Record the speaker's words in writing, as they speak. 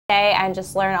and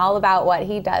just learn all about what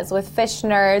he does with Fish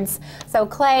Nerds. So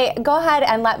Clay, go ahead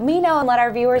and let me know and let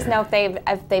our viewers know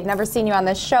if they've never seen you on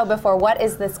this show before. What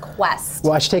is this quest?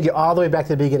 Well, I should take you all the way back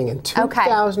to the beginning. In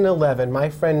 2011, my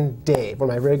friend Dave, one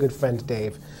of my very good friends,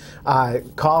 Dave,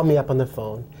 called me up on the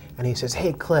phone and he says,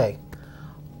 "Hey Clay,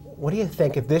 what do you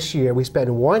think if this year we spend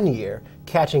 1 year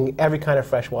catching every kind of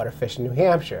freshwater fish in New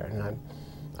Hampshire?" And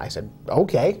I said,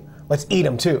 "Okay, let's eat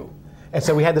them too." And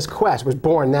so we had this quest. It was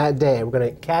born that day. We're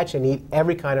going to catch and eat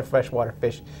every kind of freshwater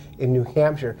fish in New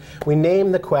Hampshire. We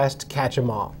named the quest Catch 'em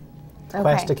All. Okay,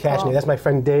 Quest to catch me. That's my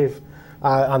friend Dave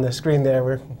on the screen there.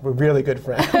 We're really good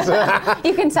friends.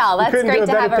 You can tell. That's great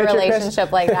to have a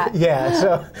relationship like that. Yeah.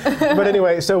 So, but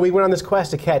anyway, so we went on this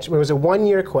quest to catch. It was a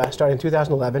 1-year quest starting in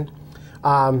 2011.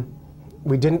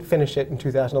 We didn't finish it in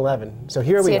 2011. So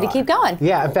here we are. So you had to keep going.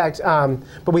 Yeah, in fact,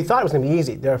 but we thought it was going to be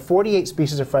easy. There are 48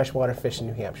 species of freshwater fish in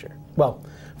New Hampshire. Well,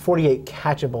 48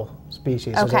 catchable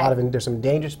species. Okay. There's a lot of there's some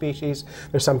endangered species.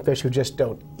 There's some fish who just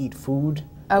don't eat food.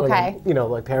 Okay. Like, you know,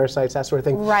 like parasites, that sort of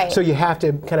thing. Right. So you have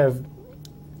to kind of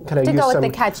to use go with some, the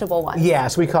catchable ones. Yeah,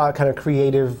 so we call it kind of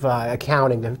creative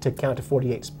accounting to count to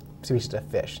 48 species of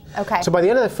fish. Okay. So by the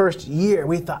end of the first year,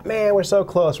 we thought, man, we're so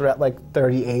close. We're at like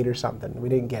 38 or something. We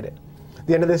didn't get it.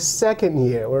 The end of the second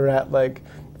year, we're at like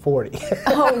 40.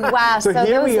 Oh, wow. So so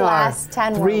here we are, last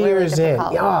 10 3 were really years in.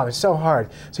 difficult. Oh, it's so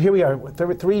hard. So here we are,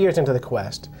 3 years into the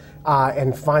quest,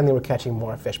 and finally we're catching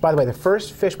more fish. By the way, the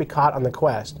first fish we caught on the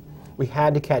quest, we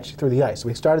had to catch through the ice. So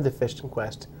we started the fishing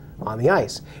quest on the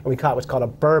ice, and we caught what's called a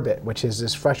burbot, which is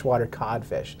this freshwater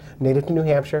codfish, native to New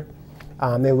Hampshire.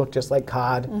 They look just like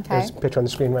cod. Okay. There's a picture on the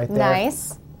screen right there.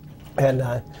 Nice.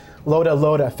 And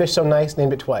Loda, fish so nice,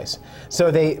 named it twice.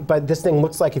 So but this thing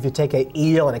looks like if you take an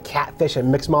eel and a catfish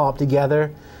and mix them all up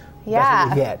together, Yeah, that's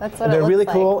what you get. that's what and it they're really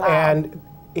looks cool, like. Wow. and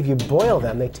if you boil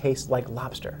them, they taste like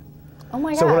lobster. Oh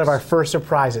my gosh. So one of our first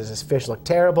surprises, this fish looked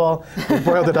terrible. We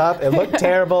boiled it up, it looked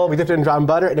terrible. We dipped it in drawn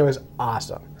butter, and it was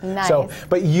awesome. Nice. So,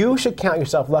 but you should count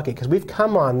yourself lucky, because we've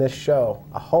come on this show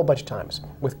a whole bunch of times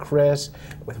with Chris,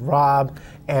 with Rob,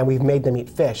 and we've made them eat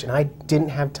fish. And I didn't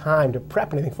have time to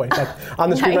prep anything for you. In fact, on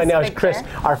the screen Nice right now is picture. Chris.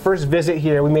 Our first visit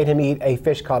here, we made him eat a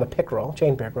fish called a pickerel,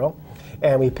 chain pickerel,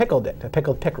 and we pickled it, a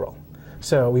pickled pickerel.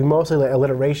 So we mostly let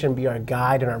alliteration be our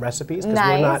guide in our recipes, because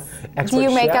we're not expert Do you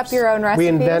make chefs. up your own recipes? We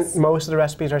invent most of the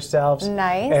recipes ourselves.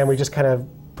 Nice. And we just kind of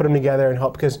put them together and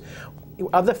hope, because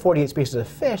of the 48 species of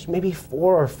fish, maybe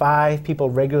 4 or 5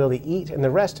 people regularly eat, and the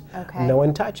rest no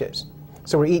one touches.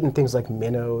 So we're eating things like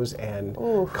minnows and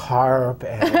carp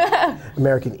and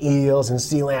American eels and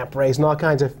sea lampreys and all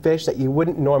kinds of fish that you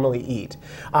wouldn't normally eat.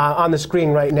 On the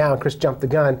screen right now, Chris jumped the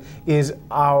gun, is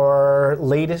our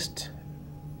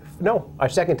our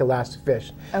second to last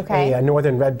fish, Okay. a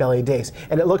northern red-bellied dace.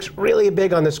 And it looks really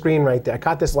big on the screen right there. I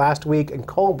caught this last week in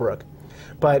Colebrook,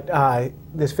 but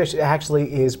this fish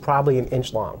actually is probably an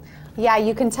inch long. Yeah,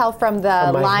 you can tell from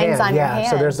the lines on your hand.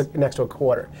 So there's next to a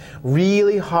quarter.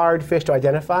 Really hard fish to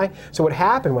identify. So what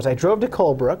happened was I drove to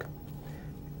Colebrook,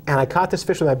 and I caught this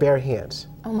fish with my bare hands.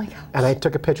 Oh my gosh. And I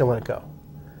took a picture and let it go.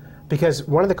 Because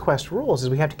one of the quest rules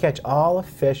is we have to catch all the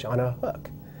fish on a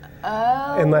hook.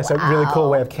 Oh, Unless a really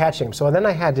cool way of catching them. So then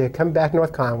I had to come back to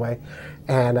North Conway,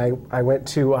 and I went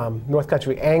to North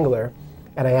Country Angler,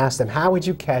 and I asked them, how would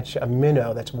you catch a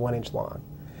minnow that's 1 inch long?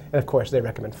 And of course, they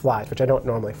recommend flies, which I don't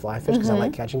normally fly fish because I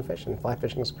like catching fish, and fly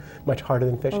fishing is much harder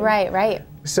than fishing. Right, right.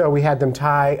 So we had them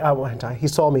he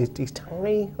sold me these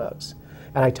tiny hooks,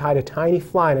 and I tied a tiny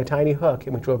fly and a tiny hook,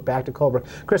 and we drove back to Colebrook.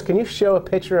 Chris, can you show a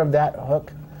picture of that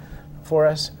hook for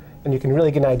us? And you can really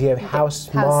get an idea of how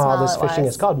small this fishing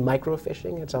is. It's called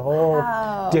microfishing. It's a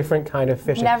whole different kind of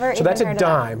fishing. So that's a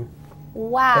dime.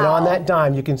 Wow. And on that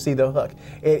dime, you can see the hook.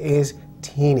 It is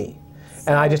teeny.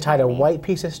 And I just tied a white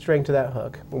piece of string to that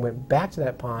hook. We went back to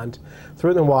that pond,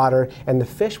 threw it in the water, and the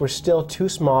fish were still too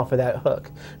small for that hook.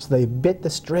 So they bit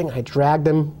the string. I dragged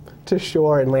them to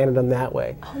shore and landed them that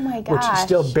way. Oh my gosh. Which is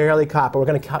still barely caught, but we're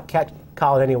going to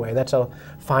call it anyway. That's a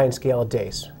fine scale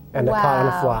dace. And I caught on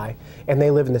a fly. And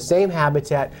they live in the same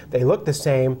habitat, they look the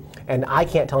same, and I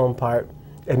can't tell them apart,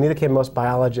 and neither can most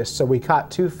biologists. So we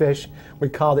caught 2 fish, we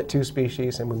called it 2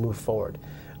 species, and we moved forward.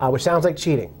 Which sounds like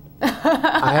cheating.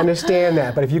 I understand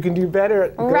that, but if you can do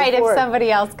better, go right, for if it.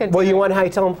 somebody else could Well, do you it. want how you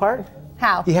tell them apart?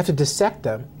 How? You have to dissect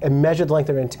them and measure the length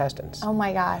of their intestines. Oh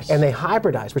my gosh. And they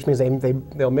hybridize, which means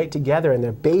they'll mate together and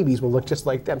their babies will look just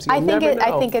like them. So you never know.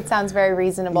 I think it sounds very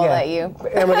reasonable that you.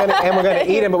 And we're gonna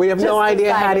eat them, but we have no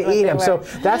idea how to decided what eat they them. were. So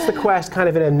that's the quest, kind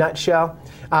of in a nutshell.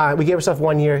 We gave ourselves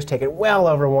 1 year. It's taken well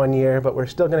over 1 year, but we're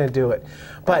still going to do it.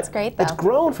 But That's great, though. it's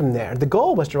grown from there. The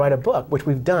goal was to write a book, which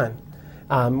we've done.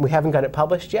 We haven't got it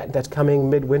published yet. That's coming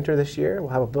midwinter this year.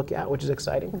 We'll have a book out, which is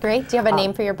exciting. Great. Do you have a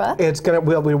name for your book? It's gonna.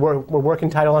 We're working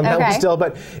title on that one still.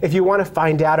 But if you want to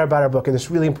find out about our book, and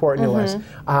it's really important to us,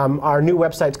 our new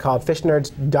website's called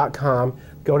fishnerds.com.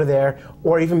 Go to there,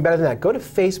 or even better than that, go to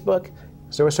Facebook.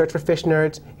 So search for Fish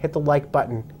Nerds. Hit the like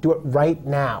button. Do it right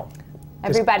now.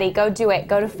 Everybody, go do it.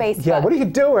 Go to Facebook. Yeah, what are you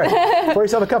doing? Pour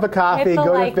yourself a cup of coffee, go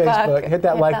to Facebook, hit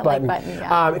that like button.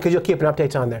 Because you'll keep an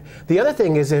updates on there. The other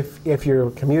thing is if you're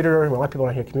a commuter, and a lot of people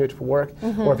around here commute for work,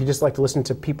 or if you just like to listen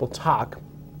to people talk,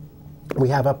 we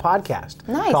have a podcast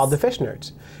called The Fish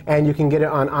Nerds. And you can get it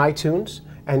on iTunes,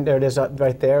 and there it is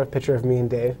right there, a picture of me and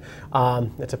Dave.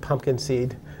 It's a pumpkin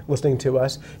seed listening to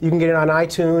us. You can get it on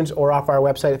iTunes or off our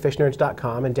website at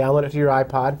fishnerds.com and download it to your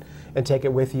iPod and take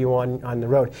it with you on the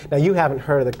road. Now, you haven't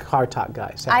heard of the Car Talk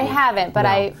guys, have you? I haven't,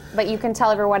 but but you can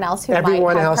tell everyone else who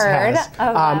everyone might have else heard has.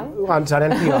 of them. It's on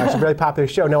NPR. It's a very popular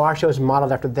show. No, our show is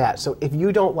modeled after that. So if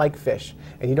you don't like fish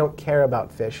and you don't care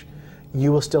about fish,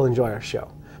 you will still enjoy our show.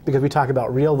 Because we talk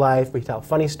about real life, we tell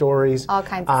funny stories. All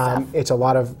kinds of stuff. It's a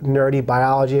lot of nerdy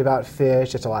biology about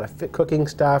fish. It's a lot of cooking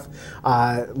stuff.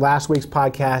 Last week's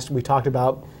podcast, we talked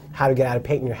about how to get out of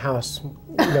painting your house.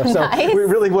 So we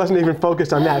really wasn't even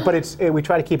focused on that, but we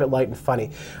try to keep it light and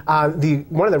funny.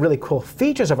 One of the really cool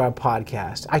features of our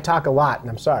podcast, I talk a lot, and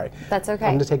I'm sorry. That's okay.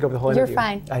 I'm going to take over the whole interview. You're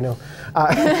fine. I know.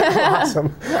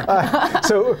 Awesome.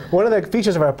 So one of the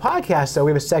features of our podcast, though,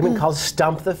 we have a segment called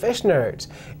Stump the Fish Nerds.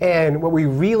 And what we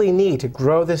really need to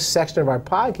grow this section of our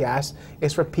podcast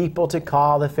is for people to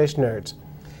call the Fish Nerds.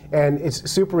 And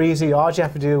it's super easy. All you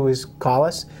have to do is call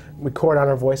us, record on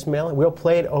our voicemail, and we'll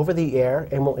play it over the air,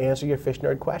 and we'll answer your fish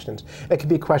nerd questions. It could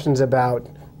be questions about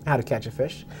how to catch a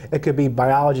fish. It could be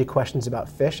biology questions about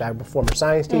fish. I'm a former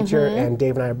science teacher, and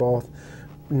Dave and I both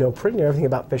know pretty near everything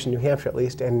about fish in New Hampshire, at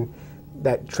least, and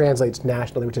that translates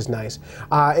nationally, which is nice.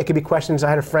 It could be questions. I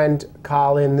had a friend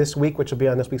call in this week, which will be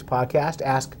on this week's podcast,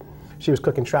 she was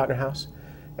cooking trout in her house,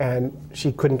 and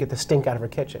she couldn't get the stink out of her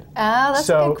kitchen. Oh, that's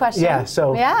a good question.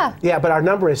 Yeah, but our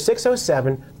number is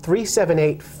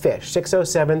 607-378-FISH,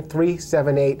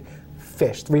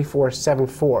 607-378-FISH,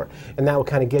 3474, and that will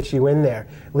kind of get you in there.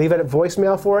 Leave it at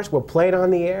voicemail for us. We'll play it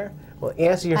on the air. We'll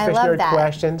answer your fish nerd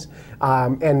questions.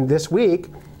 And this week,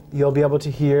 you'll be able to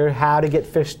hear how to get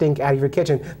fish stink out of your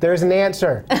kitchen. There's an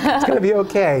answer. It's going to be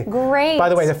okay. Great. By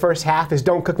the way, the first half is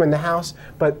don't cook them in the house,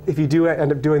 but if you do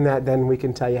end up doing that, then we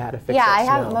can tell you how to fix it. Yeah, I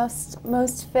have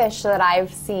most fish that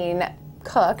I've seen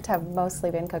cooked have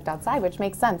mostly been cooked outside, which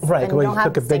makes sense. Right, when you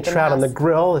cook a big trout on the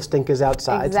grill, the stink is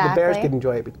outside. Exactly. So the bears could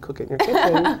enjoy it, but cook it in your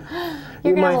kitchen.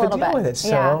 You might have to deal with it,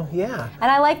 so yeah.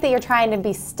 And I like that you're trying to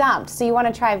be stumped. So you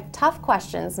want to try tough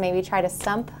questions, maybe try to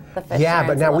stump the fish. Yeah,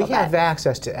 but now we have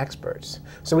access to experts.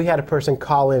 So we had a person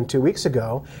call in 2 weeks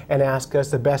ago and ask us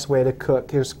the best way to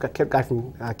cook. He was a guy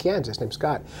from Kansas named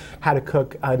Scott, how to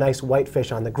cook a nice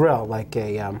whitefish on the grill, like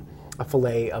a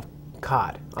fillet of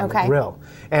cod on the grill.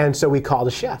 And so we called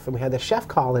a chef, and we had the chef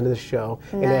call into the show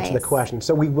and answer the question.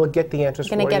 So we will get the answers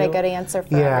for you. Going to get a good answer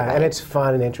for everybody. And it's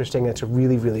fun and interesting, and it's a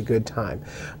really, really good time.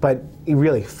 But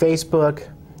really, Facebook,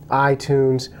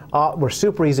 iTunes, we're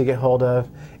super easy to get hold of,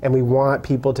 and we want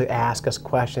people to ask us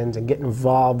questions and get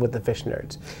involved with the Fish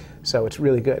Nerds. So it's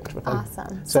really good.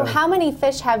 Awesome. So how many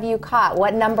fish have you caught?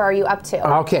 What number are you up to?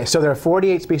 Okay, so there are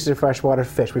 48 species of freshwater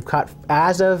fish. We've caught,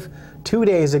 as of 2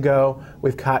 days ago,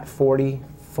 we've caught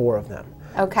 44 of them.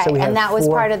 Okay, so and that was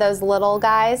part of those little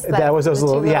guys? That was those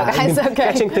little guys. I mean,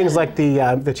 catching things like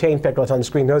the chain pickerel that's on the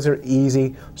screen, those are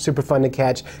easy, super fun to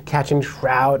catch. Catching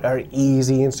trout are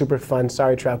easy and super fun.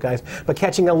 Sorry, trout guys. But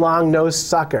catching a long-nosed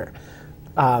sucker,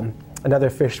 another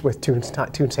fish with two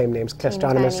same names,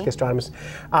 Castronomus.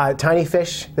 Tiny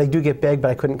fish, they do get big,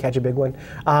 but I couldn't catch a big one.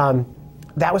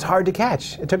 That was hard to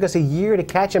catch. It took us a year to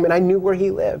catch him, and I knew where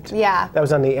he lived. Yeah. That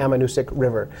was on the Ammonoosuc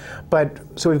River.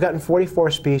 So we've gotten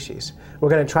 44 species. We're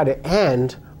going to try to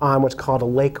end on what's called a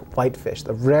lake whitefish,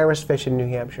 the rarest fish in New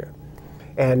Hampshire.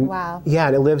 And yeah,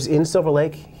 and it lives in Silver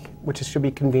Lake, which should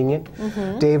be convenient.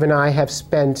 Dave and I have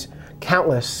spent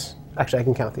countless, actually I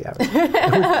can count the hours.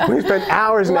 We've spent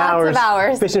hours and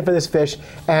hours fishing for this fish,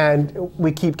 and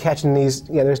we keep catching these,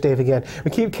 there's Dave again.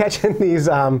 We keep catching these,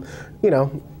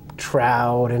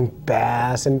 trout and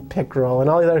bass and pickerel and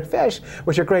all the other fish,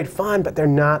 which are great fun, but they're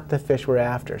not the fish we're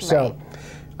after. Right. So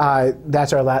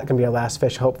that's going to be our last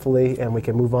fish, hopefully, and we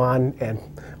can move on, and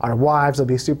our wives will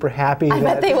be super happy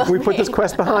that we put this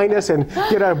quest behind us and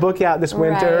get our book out this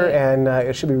winter, and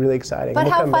it should be really exciting. But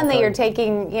how fun that you're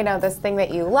taking, this thing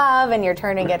that you love and you're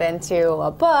turning it into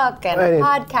a book and a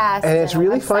podcast. And it's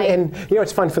really fun, and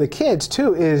it's fun for the kids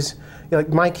too, is like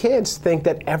my kids think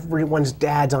that everyone's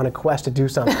dad's on a quest to do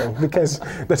something because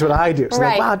that's what I do. So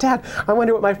right. like, wow, Dad, I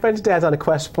wonder what my friend's dad's on a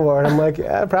quest for. And I'm like,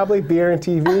 yeah, probably beer and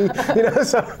TV.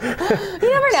 So you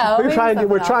never know.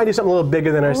 we're trying to do something a little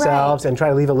bigger than ourselves and try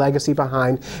to leave a legacy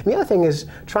behind. And the other thing is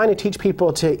trying to teach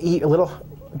people to eat a little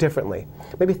differently.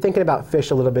 Maybe thinking about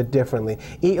fish a little bit differently.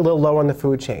 Eat a little lower on the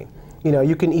food chain.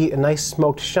 You can eat a nice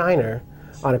smoked shiner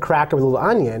on a cracker with a little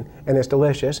onion, and it's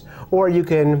delicious. Or you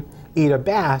can eat a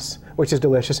bass, which is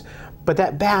delicious, but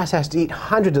that bass has to eat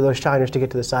hundreds of those shiners to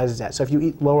get to the size of that. So if you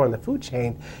eat lower on the food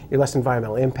chain, you're less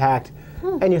environmental impact,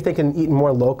 and you're thinking eating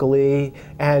more locally,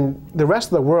 and the rest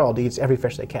of the world eats every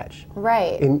fish they catch.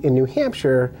 Right. In New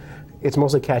Hampshire, it's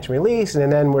mostly catch and release,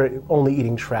 and then we're only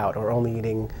eating trout or only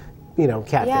eating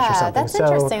catfish or something. That's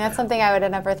interesting. That's something I would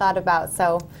have never thought about.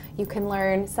 So you can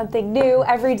learn something new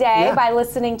every day by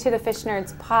listening to the Fish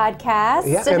Nerds podcast.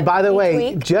 Yeah, and by the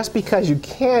way, week. Just because you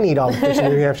can eat all the fish in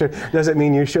New Hampshire doesn't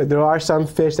mean you should. There are some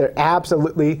fish that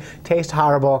absolutely taste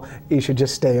horrible. You should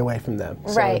just stay away from them.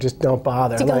 So just don't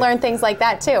bother. So you can learn things like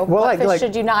that too. Well, what fish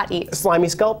should you not eat? Slimy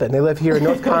sculpin. They live here in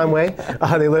North Conway.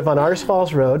 They live on Artist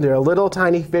Falls Road. They're a little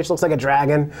tiny fish, looks like a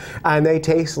dragon, and they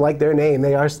taste like their name.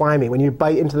 They are slimy. When you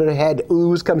bite into their head,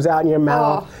 ooze comes out in your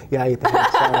mouth. Oh. Yeah, I eat them.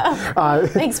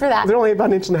 Thanks for that. They're only about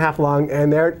 1.5 inches long,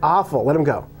 and they're awful. Let them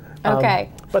go. Okay.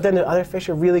 But then the other fish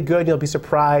are really good. You'll be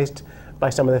surprised by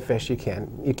some of the fish you can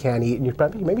eat, and you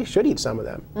probably maybe should eat some of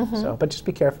them. So, but just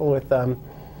be careful with don't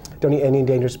eat any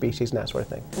endangered species and that sort of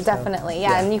thing. Definitely,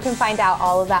 yeah. And you can find out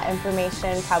all of that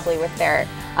information probably with their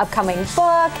upcoming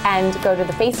book, and go to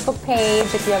the Facebook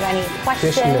page if you have any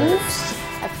questions.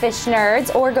 Fish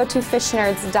Nerds, or go to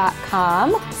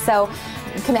fishnerds.com. So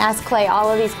you can ask Clay all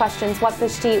of these questions: what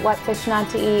fish to eat, what fish not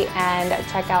to eat, and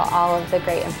check out all of the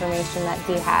great information that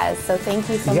he has. So thank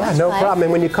you so much, Yeah, no Clay. problem.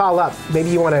 And when you call up, maybe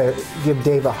you want to give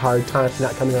Dave a hard time for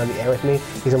not coming on the air with me.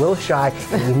 He's a little shy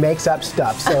and he makes up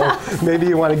stuff. So maybe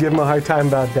you want to give him a hard time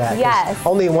about that. Yes.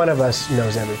 Only one of us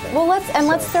knows everything. Well, let's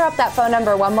throw up that phone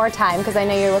number one more time, because I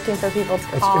know you're looking for people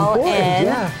to call in.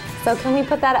 Yeah. So can we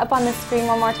put that up on the screen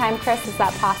one more time, Chris? Is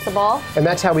that possible? And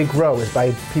that's how we grow, is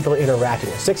by people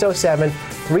interacting.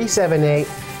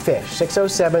 607-378-FISH.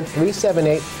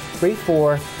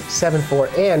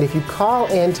 607-378-3474. And if you call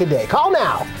in today, call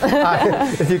now.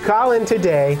 If you call in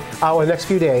today, or the next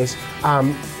few days,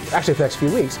 actually for the next few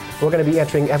weeks, we're going to be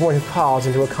entering everyone who calls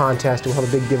into a contest. We'll have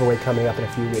a big giveaway coming up in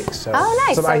a few weeks. So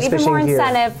nice. So even more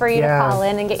incentive for you to call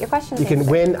in and get your questions You can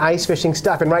win ice fishing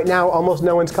stuff. And right now, almost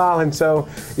no one's calling, so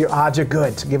your odds are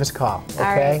good. So give us a call. Okay?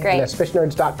 All right, great. And that's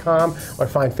fishnerds.com, or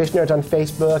find Fish Nerds on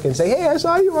Facebook and say, hey, I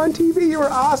saw you on TV. You were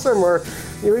awesome, or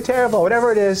you were terrible.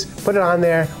 Whatever it is, put it on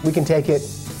there. We can take it.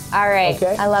 All right.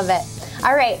 Okay? I love it.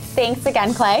 All right, thanks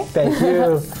again, Clay. Thank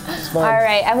you. All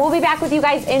right, and we'll be back with you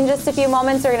guys in just a few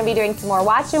moments. We're going to be doing some more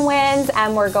Watch and Wins,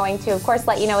 and we're going to, of course,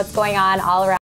 let you know what's going on all around.